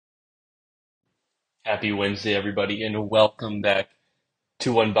Happy Wednesday, everybody, and welcome back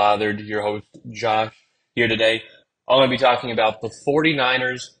to Unbothered. Your host, Josh, here today. I'm going to be talking about the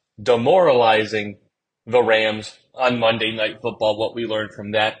 49ers demoralizing the Rams on Monday Night Football, what we learned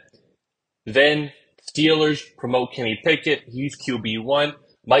from that. Then, Steelers promote Kenny Pickett. He's QB1.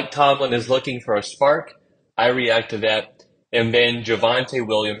 Mike Tomlin is looking for a spark. I react to that. And then, Javonte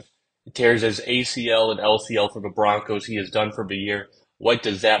Williams tears his ACL and LCL for the Broncos. He is done for the year. What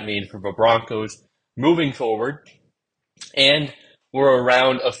does that mean for the Broncos moving forward? And we're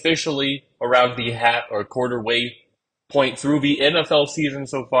officially around the half or quarter way point through the NFL season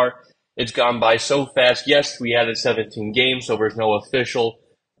so far. It's gone by so fast. Yes, we added 17 games, so there's no official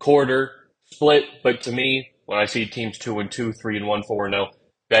quarter split. But to me, when I see teams 2-2, 3-1, 4-0,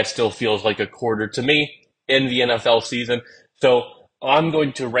 that still feels like a quarter to me in the NFL season. So I'm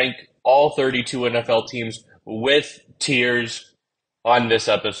going to rank all 32 NFL teams with tiers on this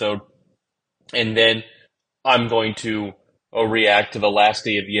episode. And then I'm going to react to the last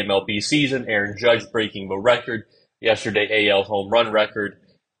day of the MLB season. Aaron Judge breaking the record yesterday, AL home run record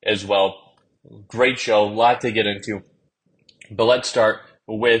as well. Great show, a lot to get into. But let's start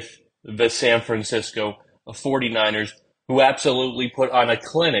with the San Francisco 49ers, who absolutely put on a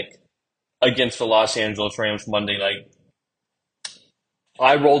clinic against the Los Angeles Rams Monday night.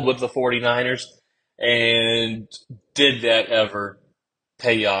 I rolled with the 49ers, and did that ever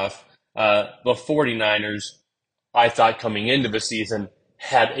pay off? The 49ers, I thought coming into the season,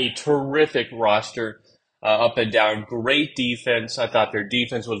 had a terrific roster, up and down, great defense. I thought their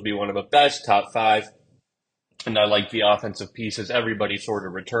defense would be one of the best, top five, and I like the offensive pieces. Everybody sort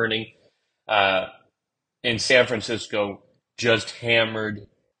of returning. Uh, and San Francisco just hammered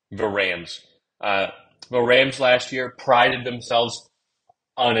the Rams. Uh, the Rams last year prided themselves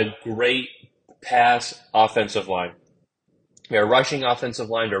on a great pass offensive line. Their rushing offensive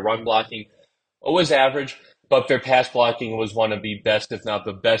line, their run blocking was average, but their pass blocking was one of the best, if not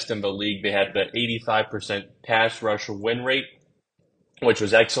the best in the league. They had the 85% pass rush win rate, which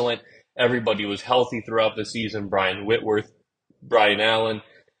was excellent. Everybody was healthy throughout the season. Brian Whitworth, Brian Allen,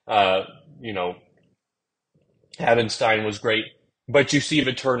 uh, you know, Havenstein was great. But you see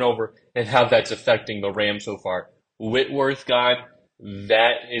the turnover and how that's affecting the Rams so far. Whitworth gone,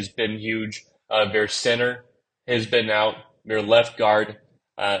 that has been huge. Their center has been out. Their left guard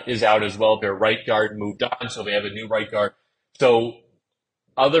is out as well. Their right guard moved on, so they have a new right guard. So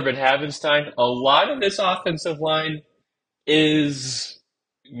other than Havenstein, a lot of this offensive line is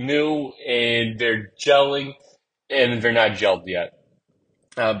new and they're gelling and they're not gelled yet.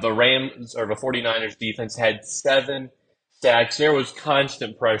 The Rams or the 49ers defense had 7 sacks. There was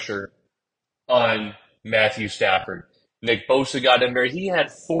constant pressure on Matthew Stafford. Nick Bosa got in there. He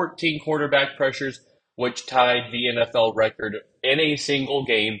had 14 quarterback pressures, which tied the NFL record in a single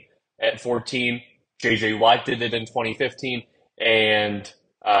game at 14. J.J. Watt did it in 2015, and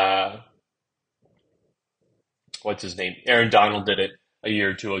what's his name? Aaron Donald did it a year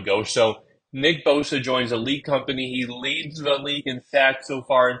or two ago. So Nick Bosa joins a league company. He leads the league in sacks so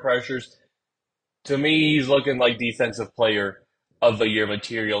far in pressures. To me, he's looking like defensive player of the year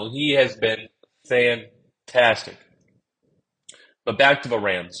material. He has been fantastic. But back to the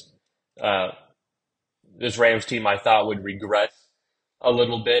Rams. Uh, this Rams team I thought would regress a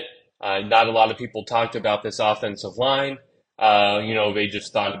little bit. Not a lot of people talked about this offensive line. They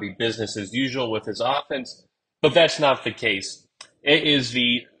just thought it'd be business as usual with his offense, but that's not the case. It is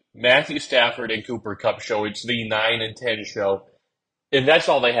the Matthew Stafford and Cooper Kupp show. It's the 9 and 10 show, and that's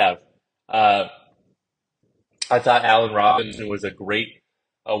all they have. Uh, I thought Allen Robinson was a great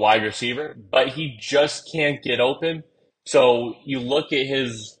wide receiver, but he just can't get open. So you look at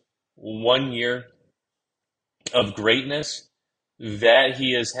his 1 year of greatness that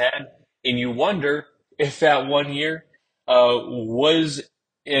he has had, and you wonder if that 1 year was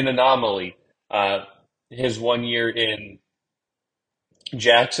an anomaly. His 1 year in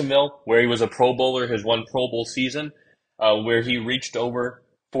Jacksonville, where he was a Pro Bowler, his one Pro Bowl season, where he reached over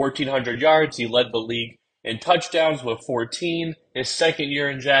 1,400 yards. He led the league in touchdowns with 14. His second year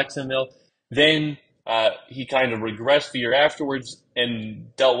in Jacksonville, then he kind of regressed the year afterwards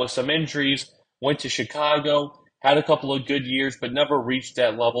and dealt with some injuries. Went to Chicago, had a couple of good years, but never reached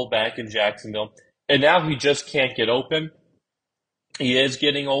that level back in Jacksonville. And now he just can't get open. He is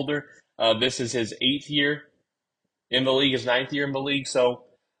getting older. This is his 8th year in the league, his 9th year in the league. So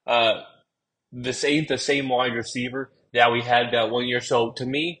this ain't the same wide receiver that we had that 1 year. So to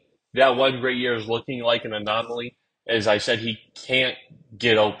me, that one great year is looking like an anomaly. As I said, he can't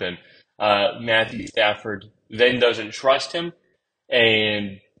get open. Matthew Stafford then doesn't trust him.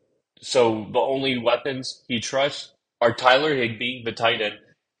 And so the only weapons he trusts are Tyler Higbee, the tight end,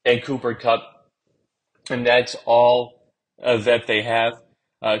 and Cooper Kupp, and that's all that they have.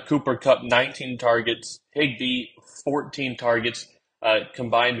 Cooper Cup, 19 targets. Higbee, 14 targets,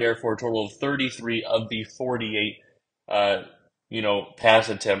 combined there for a total of 33 of the 48, pass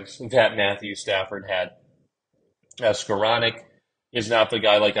attempts that Matthew Stafford had. Skoranek is not the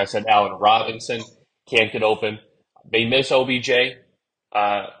guy, like I said. Allen Robinson can't get open. They miss OBJ.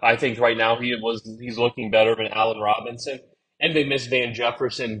 I think right now he's looking better than Allen Robinson. And they miss Van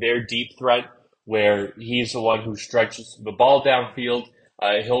Jefferson, their deep threat, where he's the one who stretches the ball downfield.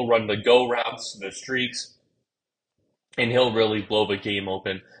 He'll run the go routes, the streaks, and he'll really blow the game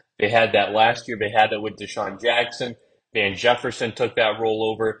open. They had that last year. They had it with Deshaun Jackson. Van Jefferson took that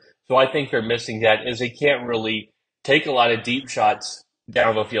role over. So I think they're missing that is they can't really take a lot of deep shots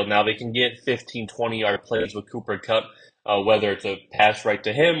down the field. Now they can get 15, 20-yard plays with Cooper Cup, whether it's a pass right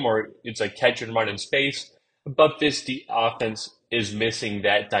to him or it's a catch and run in space. But this offense is missing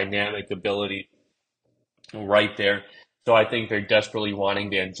that dynamic ability right there. So I think they're desperately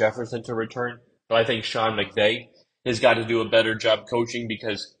wanting Van Jefferson to return. But I think Sean McVay has got to do a better job coaching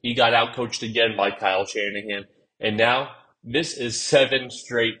because he got outcoached again by Kyle Shanahan. And now this is 7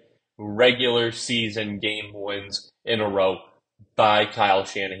 straight regular season game wins in a row by Kyle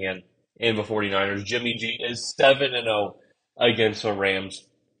Shanahan and the 49ers. Jimmy G is 7-0 against the Rams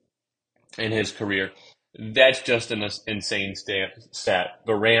in his career. That's just an insane stat.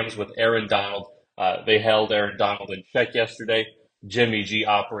 The Rams with Aaron Donald, they held Aaron Donald in check yesterday. Jimmy G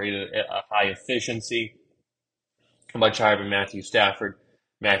operated at a high efficiency, much higher than Matthew Stafford.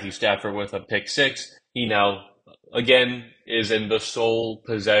 Matthew Stafford with a pick six. He now, again, is in the sole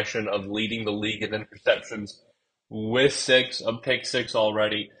possession of leading the league in interceptions with a pick six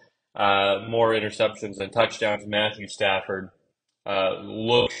already. More interceptions than touchdowns. Matthew Stafford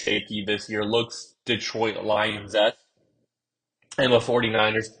looks shaky this year, looks Detroit Lions-esque. And the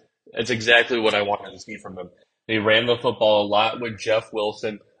 49ers, that's exactly what I wanted to see from them. They ran the football a lot with Jeff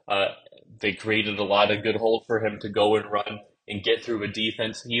Wilson. They created a lot of good holes for him to go and run and get through a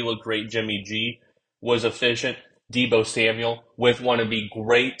defense. He looked great. Jimmy G was efficient. Deebo Samuel with one of the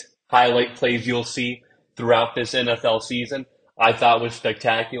great highlight plays you'll see throughout this NFL season, I thought was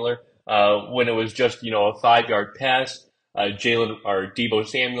spectacular. When it was just, a 5-yard pass, Jalen or Deebo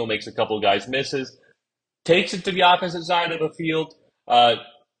Samuel makes a couple of guys misses, takes it to the opposite side of the field,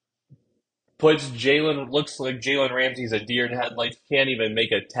 looks like Jalen Ramsey's a deer in headlights, can't even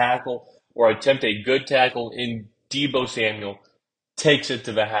make a tackle or attempt a good tackle, and Deebo Samuel takes it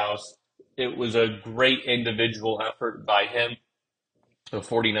to the house. It was a great individual effort by him. The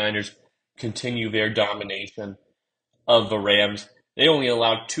 49ers continue their domination of the Rams. They only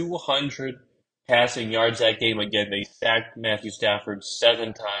allowed 200 passing yards that game. Again, they sacked Matthew Stafford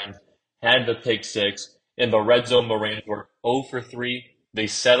 7 times, had the pick six. In the red zone, the Rams were 0 for 3. They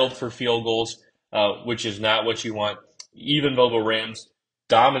settled for field goals, which is not what you want. Even though the Rams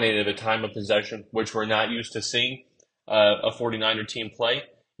dominated the time of possession, which we're not used to seeing a 49er team play.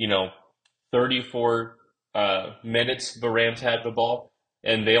 34 minutes the Rams had the ball,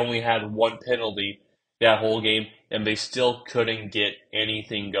 and they only had one penalty that whole game, and they still couldn't get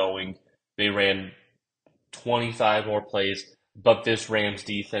anything going. They ran 25 more plays, but this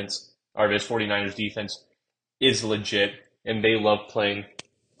 49ers defense is legit, and they love playing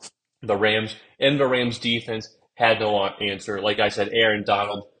the Rams. And the Rams defense had no answer. Like I said, Aaron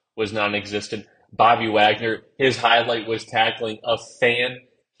Donald was non-existent. Bobby Wagner, his highlight was tackling a fan.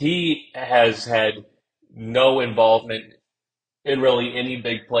 He has had no involvement in really any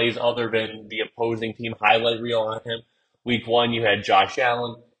big plays other than the opposing team highlight reel on him. Week 1, you had Josh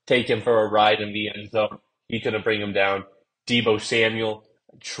Allen take him for a ride in the end zone. He couldn't bring him down. Deebo Samuel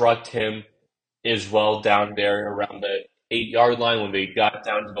trucked him as well down there around the 8-yard line when they got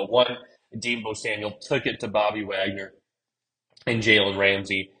down to the 1. Deebo Samuel took it to Bobby Wagner, and Jalen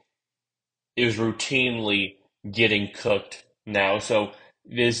Ramsey is routinely getting cooked now. So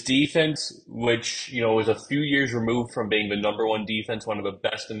this defense, which, was a few years removed from being the number one defense, one of the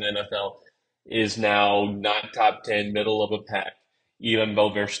best in the NFL, is now not top 10, middle of the pack, even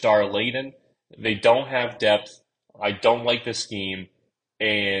though they're star laden. They don't have depth. I don't like the scheme.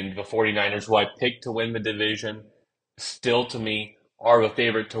 And the 49ers, who I picked to win the division, still to me are the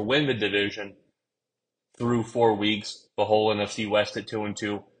favorite to win the division through 4 weeks. The whole NFC West at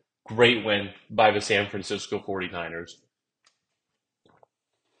 2-2. Great win by the San Francisco 49ers.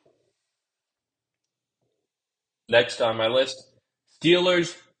 Next on my list,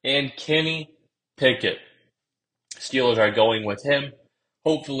 Steelers and Kenny Pickett. Steelers are going with him,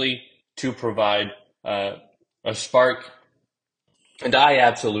 hopefully to provide a spark. And I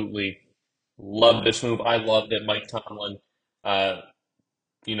absolutely love this move. I love that Mike Tomlin,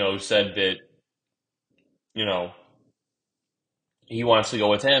 said that you know, he wants to go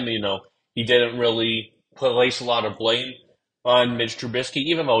with him. He didn't really place a lot of blame on Mitch Trubisky,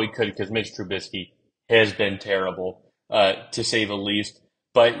 even though he could, because Mitch Trubisky has been terrible, to say the least.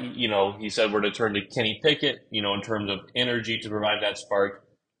 But, he said we're to turn to Kenny Pickett, in terms of energy to provide that spark.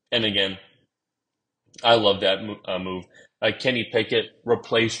 And again, I love that move. Kenny Pickett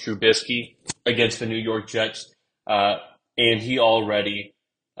replaced Trubisky against the New York Jets, uh, and he already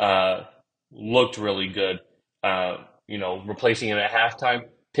uh, looked really good. Replacing him at halftime,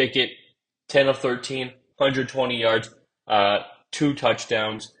 Pickett, 10 of 13, 120 yards, uh, two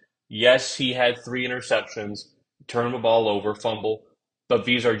touchdowns. Yes, he had three interceptions, turn the ball over, fumble, but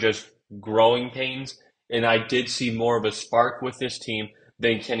these are just growing pains. And I did see more of a spark with this team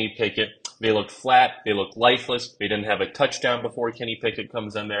than Kenny Pickett. They looked flat. They looked lifeless. They didn't have a touchdown before Kenny Pickett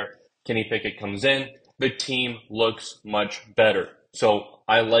comes in there. Kenny Pickett comes in. The team looks much better. So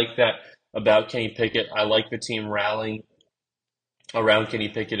I like that about Kenny Pickett. I like the team rallying around Kenny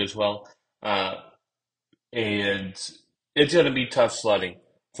Pickett as well. Uh, and it's going to be tough sledding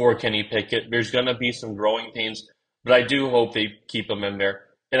for Kenny Pickett. There's going to be some growing pains, but I do hope they keep him in there.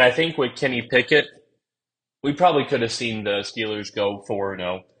 And I think with Kenny Pickett, we probably could have seen the Steelers go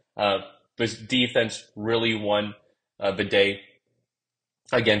 4-0. This defense really won the day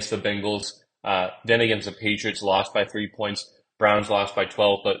against the Bengals. Then against the Patriots, lost by 3 points. Browns lost by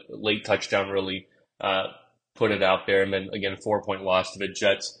 12, but late touchdown really uh, put it out there. And then again, 4-point loss to the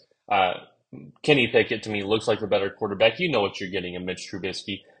Jets. Kenny Pickett to me looks like the better quarterback. You know what you're getting in Mitch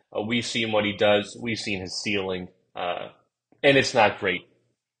Trubisky. We've seen what he does. We've seen his ceiling, and it's not great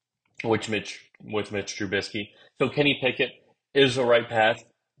with Mitch Trubisky. So Kenny Pickett is the right path,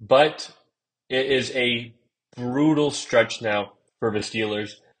 but it is a brutal stretch now for the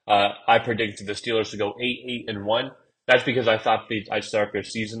Steelers. I predicted the Steelers to go 8-1. That's because I thought I'd start their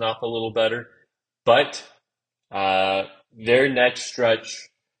season off a little better. But their next stretch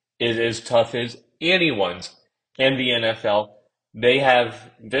is as tough as anyone's in the NFL. They have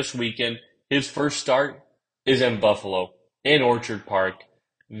this weekend, his first start is in Buffalo, in Orchard Park.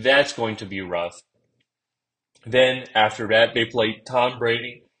 That's going to be rough. Then after that, they play Tom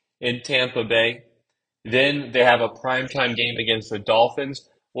Brady in Tampa Bay. Then they have a primetime game against the Dolphins.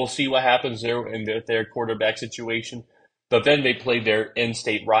 We'll see what happens there in their quarterback situation. But then they play their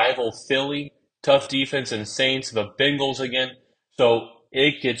in-state rival, Philly, tough defense, and Saints, the Bengals again. So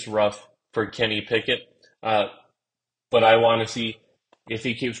it gets rough for Kenny Pickett. Uh, but I want to see if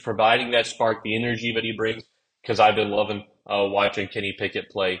he keeps providing that spark, the energy that he brings, because I've been loving watching Kenny Pickett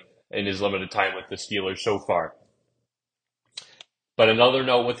play in his limited time with the Steelers so far. But another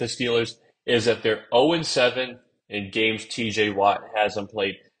note with the Steelers is that they're 0-7 in games TJ Watt hasn't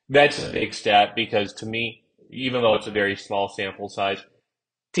played. That's a big stat because to me, even though it's a very small sample size,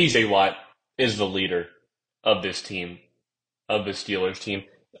 TJ Watt is the leader of this team, of the Steelers team.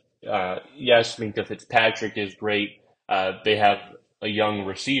 Yes, Minkah Fitzpatrick is great. They have a young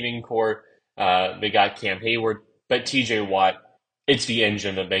receiving core. They got Cam Hayward, but TJ Watt, it's the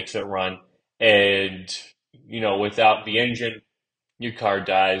engine that makes it run. And, without the engine, your car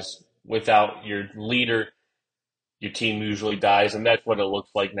dies. Without your leader, your team usually dies, and that's what it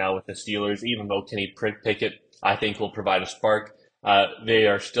looks like now with the Steelers. Even though Kenny Pickett, I think, will provide a spark, they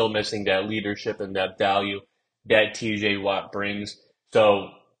are still missing that leadership and that value that TJ Watt brings. So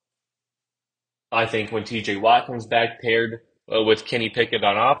I think when TJ Watt comes back, paired with Kenny Pickett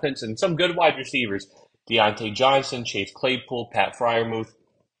on offense and some good wide receivers, Deontay Johnson, Chase Claypool, Pat Fryermuth,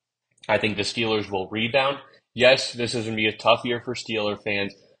 I think the Steelers will rebound. Yes, this is going to be a tough year for Steeler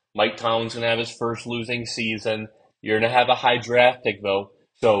fans. Mike Tomlin's going to have his first losing season. You're going to have a high draft pick, though.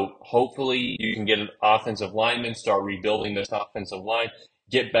 So hopefully you can get an offensive lineman, start rebuilding this offensive line,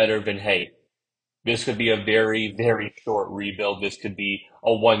 get better than, hey, this could be a very, very short rebuild. This could be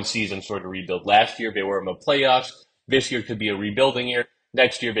a one season sort of rebuild. Last year they were in the playoffs. This year could be a rebuilding year.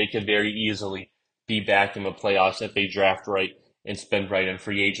 Next year they could very easily be back in the playoffs if they draft right and spend right in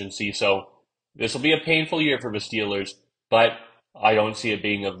free agency. So this will be a painful year for the Steelers, but I don't see it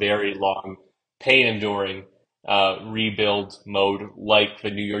being a very long, pain enduring rebuild mode like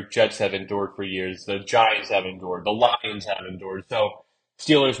the New York Jets have endured for years, the Giants have endured, the Lions have endured. So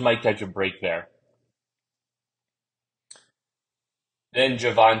Steelers might catch a break there. Then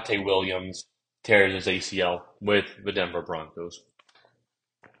Javonte Williams tears his ACL with the Denver Broncos.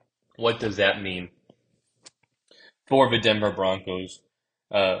 What does that mean for the Denver Broncos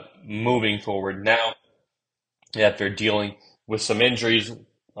moving forward now that they're dealing with some injuries?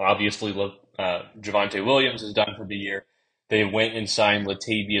 Obviously, Javonte Williams is done for the year. They went and signed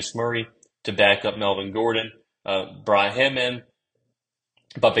Latavius Murray to back up Melvin Gordon, brought him in.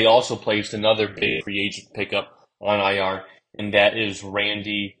 But they also placed another big free agent pickup on IR, and that is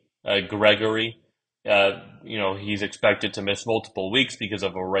Randy Gregory. He's expected to miss multiple weeks because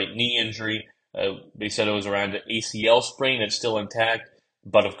of a right knee injury. They said it was around an ACL sprain. It's still intact,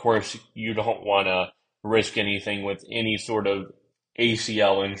 but of course, you don't want to risk anything with any sort of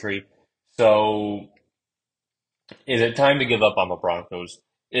ACL injury. So, is it time to give up on the Broncos?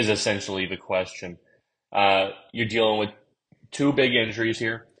 Is essentially the question. You're dealing with two big injuries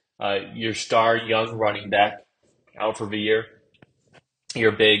here. Your star young running back out for the year.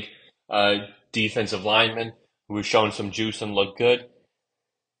 Your big defensive lineman who has shown some juice and looked good.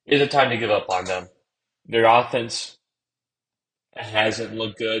 Is it time to give up on them? Their offense hasn't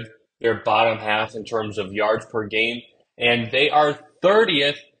looked good. They're bottom half in terms of yards per game, and they are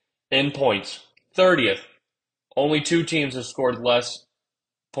 30th in points. 30th. Only two teams have scored less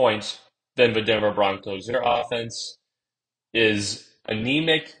points than the Denver Broncos. Their offense is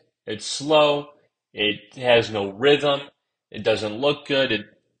anemic, it's slow, it has no rhythm, it doesn't look good, it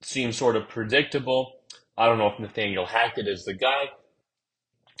seems sort of predictable. I don't know if Nathaniel Hackett is the guy.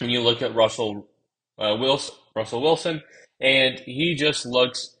 And you look at Russell Wilson, and he just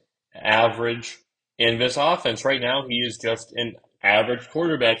looks average in this offense. Right now, he is just an average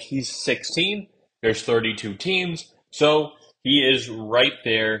quarterback. He's 16. There's 32 teams, so he is right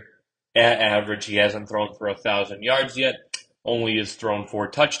there at average. He hasn't thrown for 1,000 yards yet. Only has thrown 4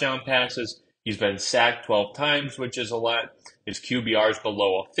 touchdown passes. He's been sacked 12 times, which is a lot. His QBR is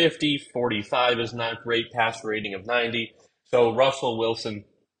below a 50. 45 is not great. Passer rating of 90. So Russell Wilson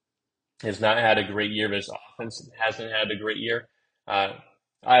has not had a great year. His offense hasn't had a great year. Uh,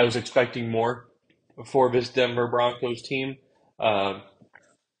 I was expecting more for this Denver Broncos team. Um,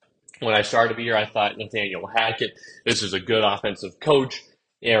 when I started the year, I thought Nathaniel Hackett, this is a good offensive coach.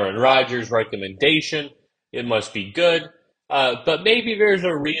 Aaron Rodgers' recommendation, it must be good. But maybe there's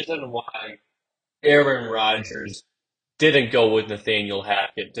a reason why Aaron Rodgers didn't go with Nathaniel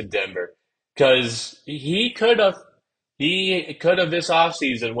Hackett to Denver. Because he could have this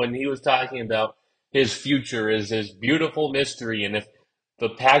offseason when he was talking about his future is his beautiful mystery, and if the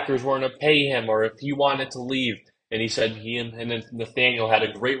Packers weren't to pay him or if he wanted to leave, and he said he and Nathaniel had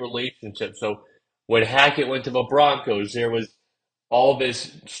a great relationship. So when Hackett went to the Broncos, there was all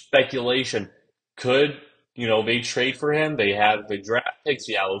this speculation. Could, they trade for him? They have the draft picks,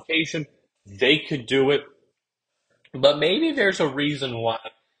 the allocation. They could do it. But maybe there's a reason why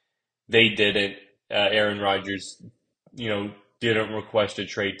they didn't. Aaron Rodgers, didn't request a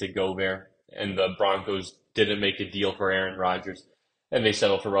trade to go there, and the Broncos didn't make a deal for Aaron Rodgers, and they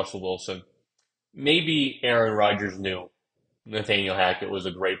settled for Russell Wilson. Maybe Aaron Rodgers knew Nathaniel Hackett was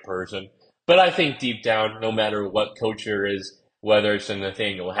a great person, but I think deep down, no matter what coach there is, whether it's a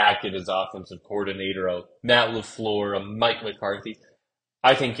Nathaniel Hackett as offensive coordinator, a Matt LaFleur, a Mike McCarthy,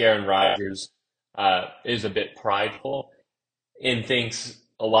 I think Aaron Rodgers is a bit prideful and thinks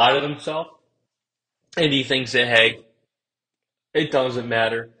a lot of himself, and he thinks that, hey, it doesn't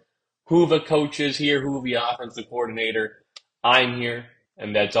matter who the coach is here, who the offensive coordinator. I'm here,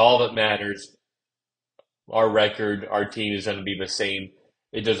 and that's all that matters. Our record, our team is going to be the same.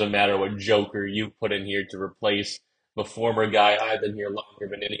 It doesn't matter what joker you put in here to replace the former guy. I've been here longer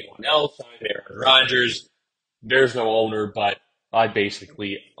than anyone else. I'm Aaron Rodgers. There's no owner, but I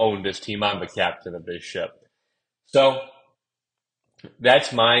basically own this team. I'm the captain of this ship. So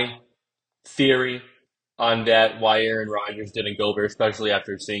that's my theory on that, why Aaron Rodgers didn't go there, especially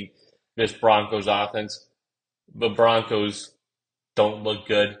after seeing this Broncos offense. The Broncos don't look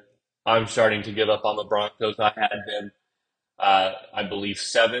good. I'm starting to give up on the Broncos. I had them, I believe,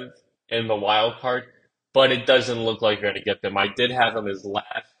 seventh in the wild card, but it doesn't look like they're going to get them. I did have them as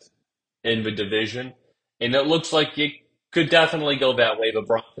last in the division, and it looks like it could definitely go that way. The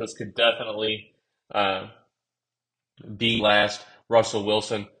Broncos could definitely uh, be last. Russell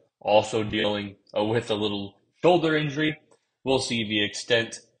Wilson also dealing with a little shoulder injury. We'll see the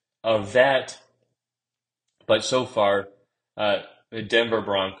extent of that. But so far, the Denver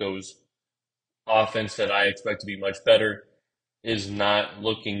Broncos offense that I expect to be much better is not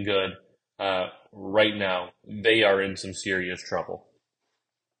looking good right now. They are in some serious trouble.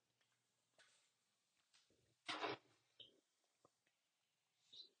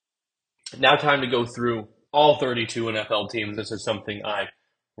 Now, time to go through all 32 NFL teams. This is something I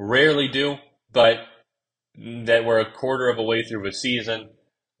rarely do, but that we're a quarter of a way through a season.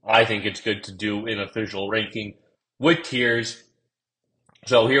 I think it's good to do an official ranking with tiers.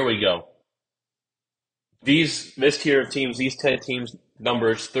 So here we go. This tier of teams, these 10 teams,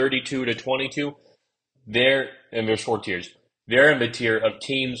 numbers 32 to 22, and there's 4 tiers. They're in the tier of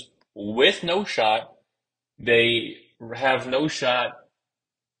teams with no shot. They have no shot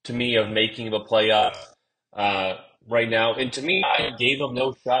to me of making the playoffs uh, right now. And to me, I gave them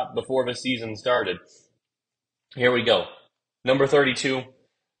no shot before the season started. Here we go. Number 32,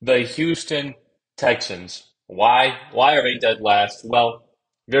 the Houston Texans. Why? Why are they dead last? Well,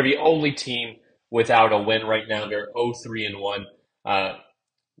 they're the only team without a win right now. They're 0-3 and 1. Uh,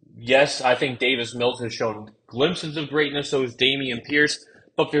 yes, I think Davis Mills has shown glimpses of greatness, so is Damian Pierce,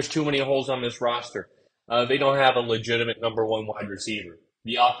 but there's too many holes on this roster. They don't have a legitimate number one wide receiver.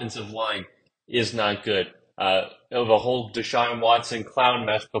 The offensive line is not good. The whole Deshaun Watson clown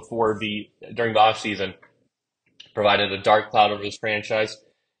mess during the offseason provided a dark cloud over this franchise.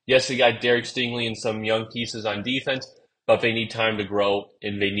 Yes, they got Derek Stingley and some young pieces on defense, but they need time to grow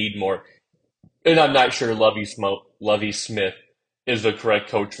and they need more. And I'm not sure Lovey Smith is the correct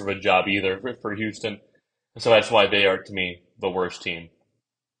coach for the job either for Houston. So that's why they are, to me, the worst team.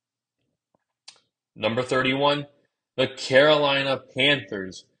 Number 31, the Carolina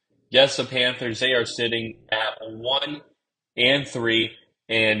Panthers. Yes, the Panthers, they are sitting at 1-3,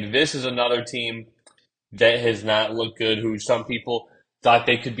 and this is another team that has not looked good, who some people thought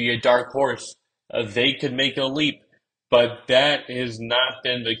they could be a dark horse. They could make a leap, but that has not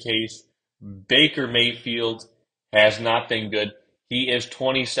been the case. Baker Mayfield has not been good. He is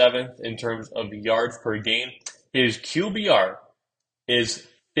 27th in terms of yards per game. His QBR is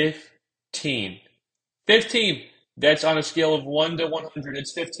 15. 15. That's on a scale of 1 to 100.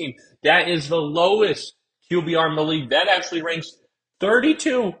 It's 15. That is the lowest QBR in the league. That actually ranks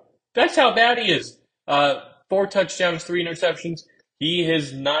 32. That's how bad he is. 4 touchdowns, 3 interceptions. He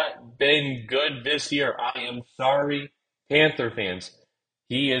has not been good this year. I am sorry, Panther fans.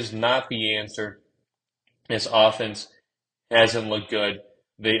 He is not the answer. His offense hasn't looked good.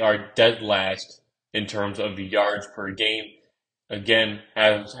 They are dead last in terms of yards per game. Again,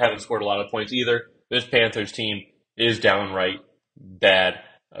 haven't scored a lot of points either. This Panthers team is downright bad.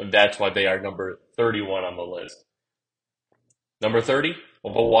 That's why they are number 31 on the list. Number 30,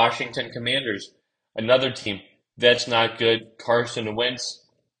 well, the Washington Commanders. Another team that's not good. Carson Wentz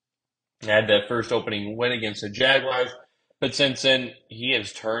had that first opening win against the Jaguars, but since then, he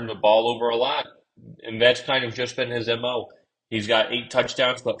has turned the ball over a lot. And that's kind of just been his MO. He's got 8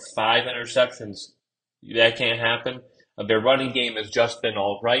 touchdowns, but 5 interceptions. That can't happen. Their running game has just been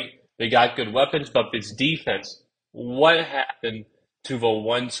all right. They got good weapons, but it's defense. What happened to the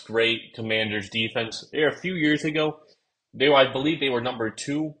once great Commanders defense? A few years ago, I believe they were number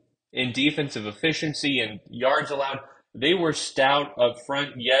 2 in defensive efficiency and yards allowed. They were stout up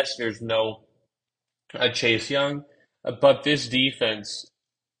front. Yes, there's no Chase Young, but this defense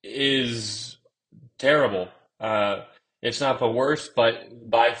is terrible. It's not the worst, but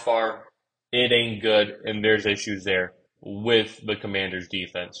by far it ain't good, and there's issues there with the Commanders'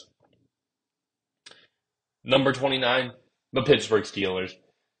 defense. Number 29, the Pittsburgh Steelers.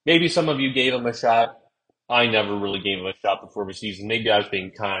 Maybe some of you gave them a shot. I never really gave them a shot before the season. Maybe I was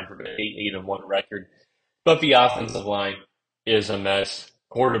being kind for an 8-1 record. But the offensive line is a mess.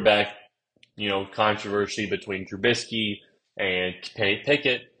 Quarterback, controversy between Trubisky and Kenny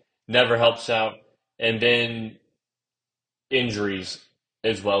Pickett never helps out. And then injuries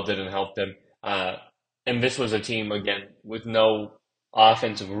as well didn't help them. And this was a team, again, with no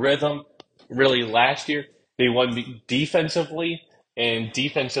offensive rhythm. Really, last year, they won defensively, and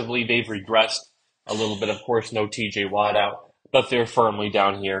defensively, they've regressed a little bit. Of course, no TJ Watt out, but they're firmly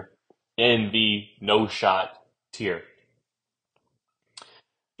down here in the no-shot tier.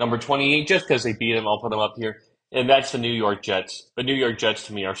 Number 28, just because they beat them, I'll put them up here, and that's the New York Jets. The New York Jets,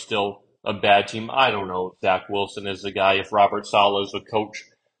 to me, are still a bad team. I don't know if Zach Wilson is the guy, if Robert Saleh is the coach,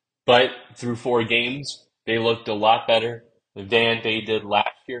 but through 4 games, they looked a lot better than they did last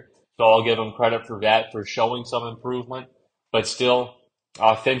year. So I'll give them credit for that, for showing some improvement. But still,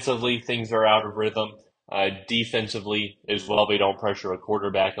 offensively, things are out of rhythm. Defensively as well, they don't pressure a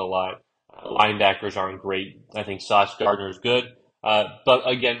quarterback a lot. Linebackers aren't great. I think Sauce Gardner is good. But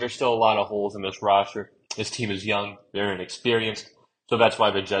again, there's still a lot of holes in this roster. This team is young. They're inexperienced. So that's why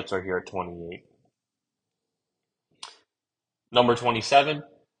the Jets are here at 28. Number 27,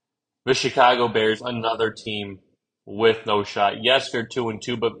 the Chicago Bears, another team with no shot. Yes, they're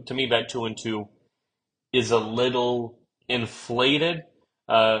 2-2, but to me that 2-2 is a little inflated,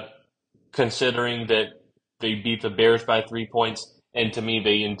 considering that they beat the Bears by 3 points, and to me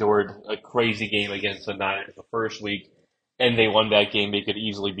they endured a crazy game against the Niners the first week, and they won that game. They could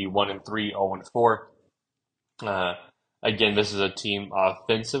easily be 1-3, 0-4. Again, this is a team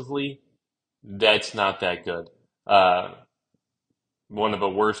offensively that's not that good. One of the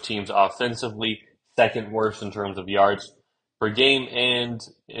worst teams offensively, second worst in terms of yards per game and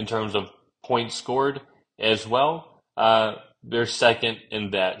in terms of points scored as well. they're second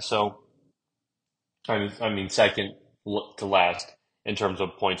in that. So I mean second to last in terms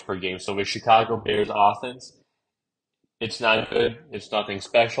of points per game. So with Chicago Bears offense, it's not good. It's nothing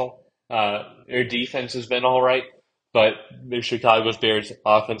special. Their defense has been all right, but the Chicago Bears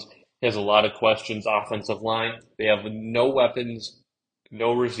offense has a lot of questions. Offensive line, they have no weapons,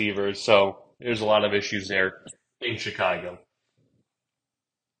 no receivers, so there's a lot of issues there in Chicago.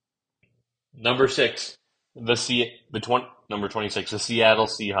 Number six, number 26, the Seattle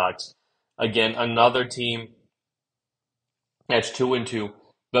Seahawks. Again, another team that's 2-2,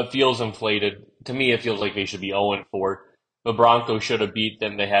 but feels inflated. To me, it feels like they should be 0-4. The Broncos should have beat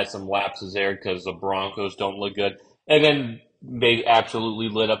them. They had some lapses there because the Broncos don't look good. And then they absolutely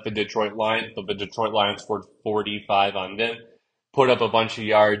lit up the Detroit Lions, but the Detroit Lions scored 45 on them, put up a bunch of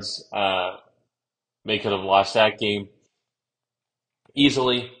yards. They could have lost that game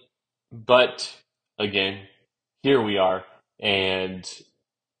easily. But again, here we are. And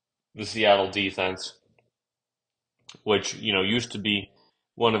the Seattle defense, which, used to be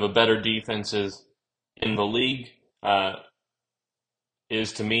one of the better defenses in the league, uh,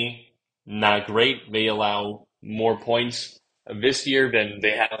 is to me not great. They allow more points this year than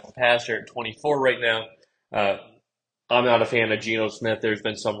they have in the past. They're at 24 right now. Uh, I'm not a fan of Geno Smith. There's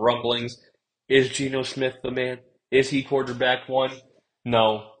been some rumblings. Is Geno Smith the man? Is he quarterback one?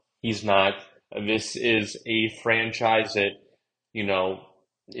 No, he's not. This is a franchise that, you know,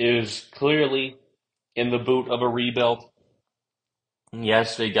 is clearly in the boot of a rebuild.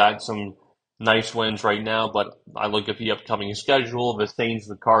 Yes, they got some nice wins right now, but I look at the upcoming schedule, the Saints,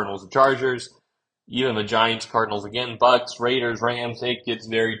 the Cardinals, the Chargers, even the Giants, Cardinals again, Bucks, Raiders, Rams. It gets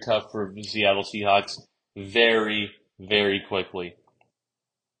very tough for the Seattle Seahawks very, very quickly.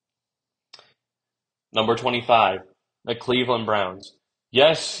 Number 25, the Cleveland Browns.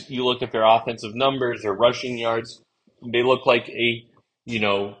 Yes, you look at their offensive numbers, their rushing yards, they look like a, you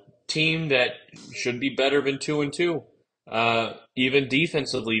know, team that should be better than 2-2. Even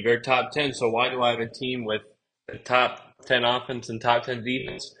defensively, they're top 10. So why do I have a team with a top 10 offense and top 10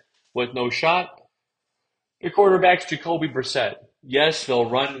 defense with no shot? Your quarterback's Jacoby Brissett. Yes, they'll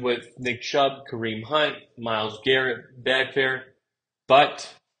run with Nick Chubb, Kareem Hunt, Myles Garrett back there,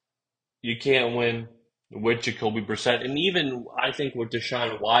 but you can't win with Jacoby Brissett. And even, I think, with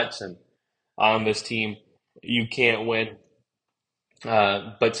Deshaun Watson on this team, you can't win.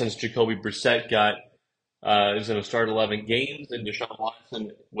 But since Jacoby Brissett is going to start 11 games and Deshaun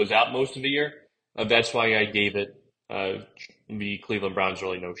Watson was out most of the year, that's why I gave it the Cleveland Browns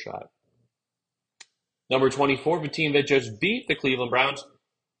really no shot. Number 24, the team that just beat the Cleveland Browns,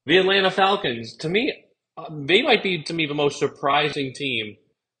 the Atlanta Falcons. To me, they might be, to me, the most surprising team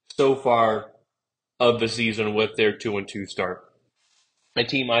so far of the season with their 2-2 start. A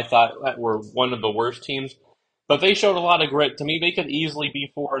team I thought were one of the worst teams, but they showed a lot of grit. To me, they could easily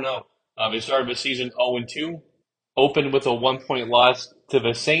be 4-0. They started the season 0-2, opened with a 1 point loss to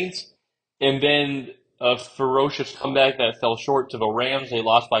the Saints, and then a ferocious comeback that fell short to the Rams. They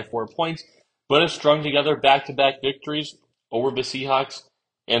lost by 4 points, but have strung together back-to-back victories over the Seahawks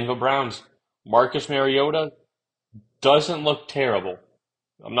and the Browns. Marcus Mariota doesn't look terrible.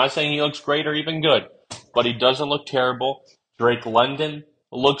 I'm not saying he looks great or even good, but he doesn't look terrible. Drake London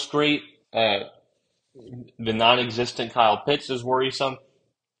looks great. The non-existent Kyle Pitts is worrisome,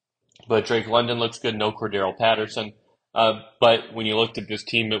 but Drake London looks good. No Cordero Patterson. But when you looked at this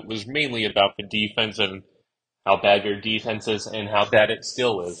team, it was mainly about the defense and how bad their defense is and how bad it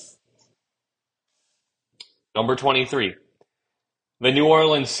still is. Number 23, the New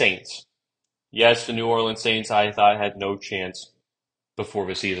Orleans Saints. Yes, the New Orleans Saints I thought had no chance before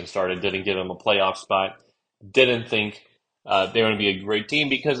the season started. Didn't give them a playoff spot. Didn't think they were going to be a great team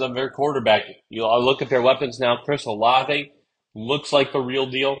because of their quarterback. I look at their weapons now. Chris Olave looks like the real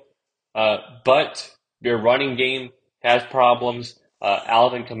deal, but their running game has problems.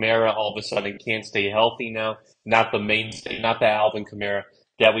 Alvin Kamara all of a sudden can't stay healthy now. Not the mainstay, not the Alvin Kamara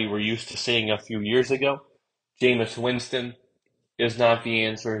that we were used to seeing a few years ago. Jameis Winston is not the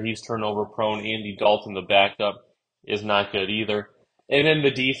answer. He's turnover prone. Andy Dalton, the backup, is not good either. And then the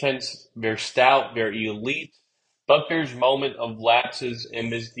defense, they're stout, they're elite, but there's moment of lapses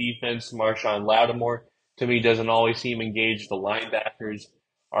in this defense. Marshawn Lattimore, to me, doesn't always seem engaged. The linebackers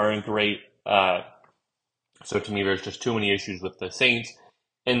aren't great. So to me, there's just too many issues with the Saints,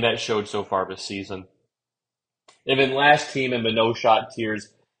 and that showed so far this season. And then last team in the no-shot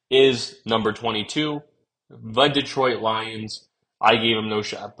tiers is number 22, the Detroit Lions. I gave them no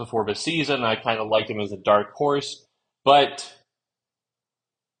shot before the season. I kind of like them as a dark horse, but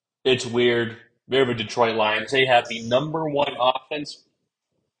it's weird. They're the Detroit Lions. They have the number one offense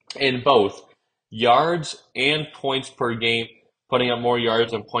in both yards and points per game, putting up more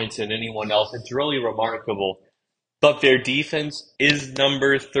yards and points than anyone else. It's really remarkable. But their defense is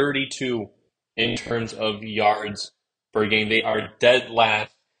number 32 in terms of yards per game. They are dead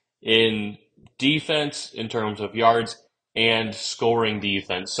last in defense in terms of yards and scoring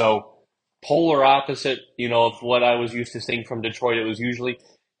defense. So polar opposite, of what I was used to seeing from Detroit. It was usually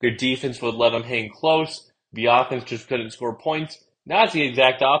their defense would let them hang close. The offense just couldn't score points. Now it's the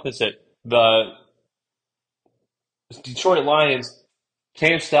exact opposite. The Detroit Lions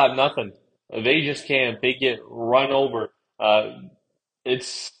can't stop nothing. They just can't. They get run over.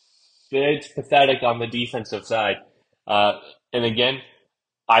 It's it's pathetic on the defensive side. Uh, and again,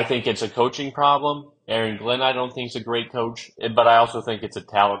 I think it's a coaching problem. Aaron Glenn, I don't think is a great coach, but I also think it's a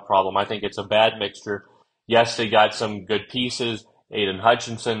talent problem. I think it's a bad mixture. Yes, they got some good pieces: Aiden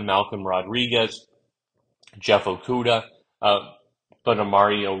Hutchinson, Malcolm Rodriguez, Jeff Okuda, uh, but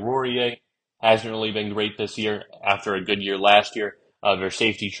Amari O'Rourke hasn't really been great this year after a good year last year. Their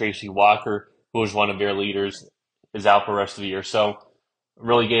safety, Tracy Walker, who was one of their leaders, is out for the rest of the year. So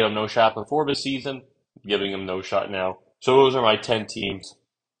really gave him no shot before the season, giving him no shot now. So those are my 10 teams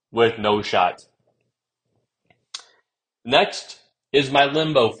with no shot. Next is my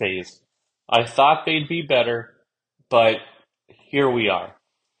limbo phase. I thought they'd be better, but here we are.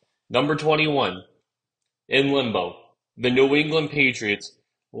 Number 21 in limbo, the New England Patriots,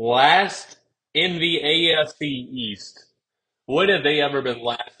 last in the AFC East. When have they ever been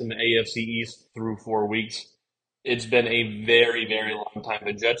last in the AFC East through 4 weeks? It's been a very, very long time.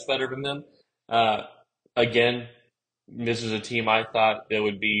 The Jets better than them. Uh, again, this is a team I thought that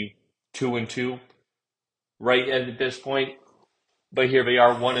would be 2-2 right at this point, but here they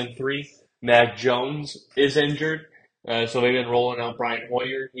are 1-3. Mac Jones is injured, so they've been rolling out Brian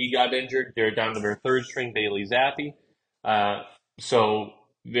Hoyer. He got injured. They're down to their third string, Bailey Zappi. So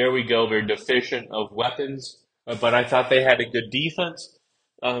there we go. They're deficient of weapons, but I thought they had a good defense.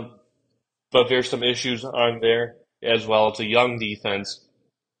 Um, but there's some issues on there as well. It's a young defense.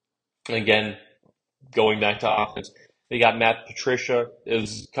 Again, going back to offense, they got Matt Patricia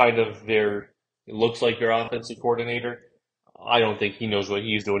is kind of it looks like their offensive coordinator. I don't think he knows what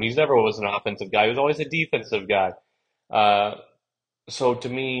he's doing. He's never was an offensive guy. He was always a defensive guy. Uh, so to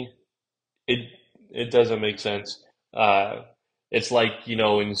me, it it doesn't make sense. Uh, it's like,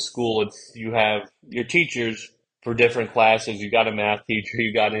 in school, you have your teachers for different classes. You got a math teacher,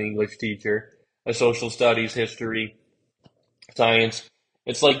 you got an English teacher, a social studies, history, science.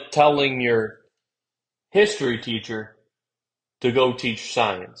 It's like telling your history teacher to go teach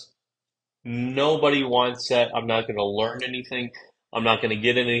science. Nobody wants that. I'm not going to learn anything. I'm not going to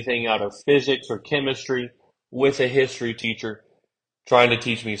get anything out of physics or chemistry with a history teacher trying to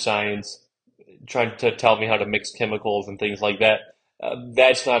teach me science, trying to tell me how to mix chemicals and things like that.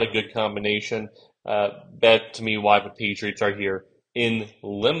 That's not a good combination. That to me, why the Patriots are here in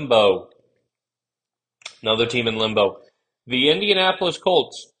limbo. Another team in limbo. The Indianapolis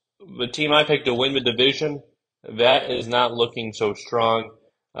Colts, the team I picked to win the division, that is not looking so strong.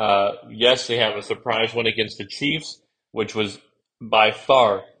 Yes, they have a surprise win against the Chiefs, which was by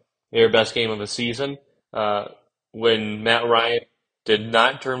far their best game of the season, uh, when Matt Ryan did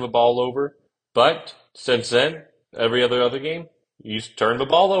not turn the ball over. But since then, every other game, he's turned the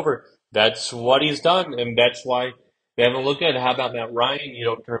ball over. That's what he's done, and that's why they haven't looked good. How about Matt Ryan? You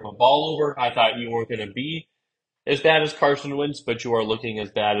don't turn the ball over. I thought you weren't going to be as bad as Carson Wentz, but you are looking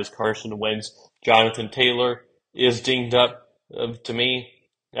as bad as Carson Wentz. Jonathan Taylor is dinged up, to me.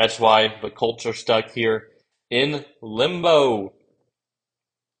 That's why the Colts are stuck here in limbo.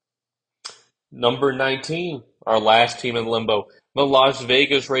 Number 19, our last team in limbo, the Las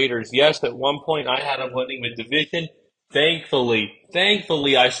Vegas Raiders. Yes, at one point I had them winning the division. Thankfully,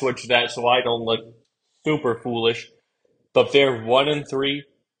 I switched that so I don't look super foolish. But they're 1-3.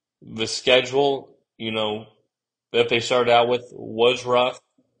 The schedule, that they started out with was rough.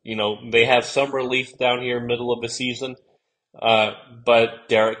 They have some relief down here middle of the season. Uh, but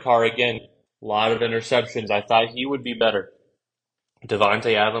Derek Carr again, a lot of interceptions. I thought he would be better.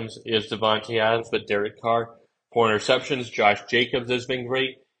 Devontae Adams is Devontae Adams, but Derek Carr, 4 interceptions. Josh Jacobs has been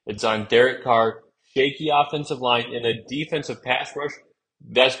great. It's on Derek Carr, shaky offensive line, and a defensive pass rush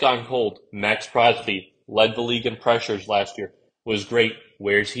that's gone cold. Max Crosby led the league in pressures last year, was great.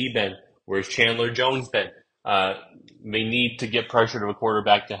 Where's he been? Where's Chandler Jones been? Uh, they need to get pressure to a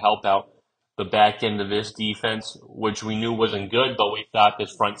quarterback to help out the back end of this defense, which we knew wasn't good, but we thought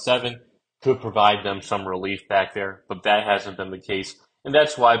this front seven could provide them some relief back there, but that hasn't been the case. And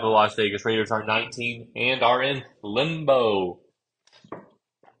that's why the Las Vegas Raiders are 19 and are in limbo.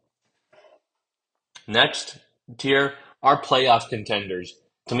 Next tier are playoff contenders.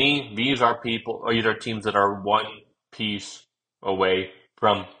 To me, these are people, or these are teams that are one piece away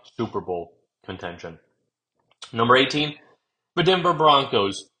from Super Bowl contention. Number 18, the Denver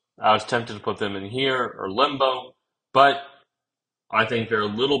Broncos. I was tempted to put them in here or limbo, but I think they're a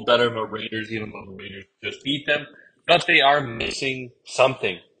little better than the Raiders, even though the Raiders just beat them. But they are missing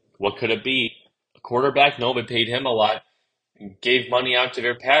something. What could it be? A quarterback? No, they paid him a lot. Gave money out to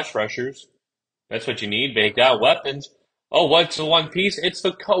their pass rushers. That's what you need. They got weapons. Oh, what's the one piece? It's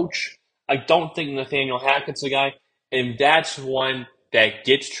the coach. I don't think Nathaniel Hackett's the guy. And that's one that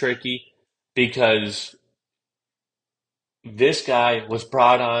gets tricky because this guy was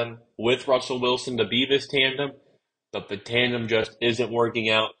brought on with Russell Wilson to be this tandem, but the tandem just isn't working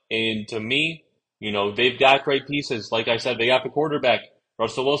out. And to me, they've got great pieces. Like I said, they got the quarterback,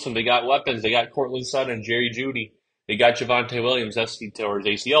 Russell Wilson. They got weapons. They got Cortland Sutton, Jerry Jeudy. They got Javonte Williams. That's towards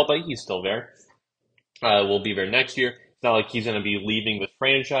ACL, but he's still there. Will be there next year. It's not like he's going to be leaving the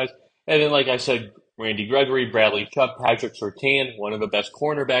franchise. And then, like I said, Randy Gregory, Bradley Chubb, Patrick Surtain, one of the best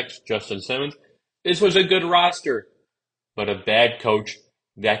cornerbacks, Justin Simmons. This was a good roster, but a bad coach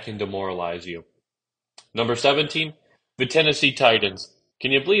that can demoralize you. Number 17, the Tennessee Titans.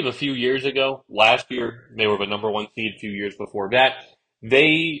 Can you believe a few years ago, last year, they were the number one seed, a few years before that,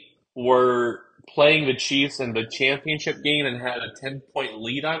 they were playing the Chiefs in the championship game and had a 10-point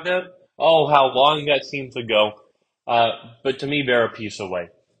lead on them? Oh, how long that seems ago. But to me, they're a piece away.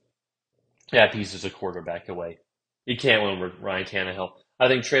 That piece is a quarterback away. You can't win with Ryan Tannehill. I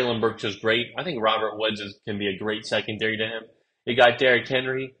think Traylon Burks is great. I think Robert Woods can be a great secondary to him. You got Derrick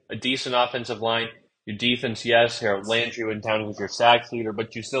Henry, a decent offensive line. Your defense, yes, Harold Landry went down as your sacks leader,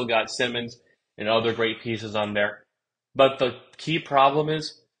 but you still got Simmons and other great pieces on there. But the key problem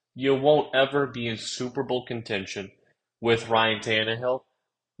is you won't ever be in Super Bowl contention with Ryan Tannehill